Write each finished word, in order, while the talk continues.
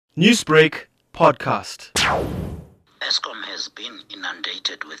Newsbreak podcast. Eskom has been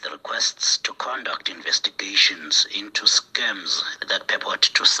inundated with requests to conduct investigations into scams that purport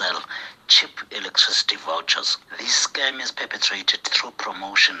to sell cheap electricity vouchers. This scam is perpetrated through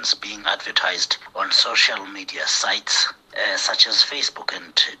promotions being advertised on social media sites such as Facebook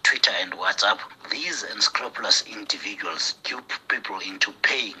and Twitter and WhatsApp. These unscrupulous individuals dupe people into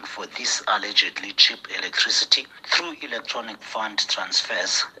paying for this allegedly cheap electricity through electronic fund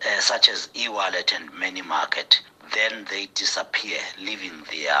transfers such as e-wallet and money market. Then they disappear, leaving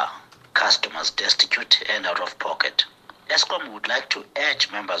their customers destitute and out of pocket. Eskom would like to urge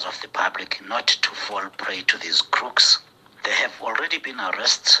members of the public not to fall prey to these crooks. There have already been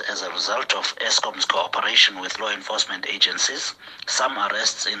arrests as a result of Eskom's cooperation with law enforcement agencies, some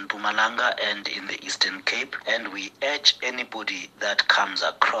arrests in Mpumalanga and in the Eastern Cape, and we urge anybody that comes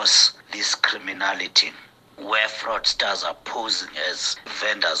across this criminality where fraudsters are posing as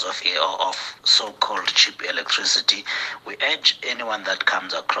vendors of so-called cheap electricity. We urge anyone that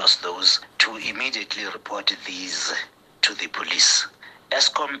comes across those to immediately report these to the police.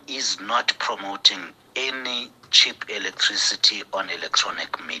 Eskom is not promoting any cheap electricity on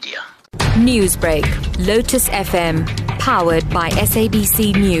electronic media. Newsbreak, Lotus FM, powered by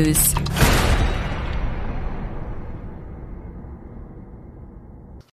SABC News.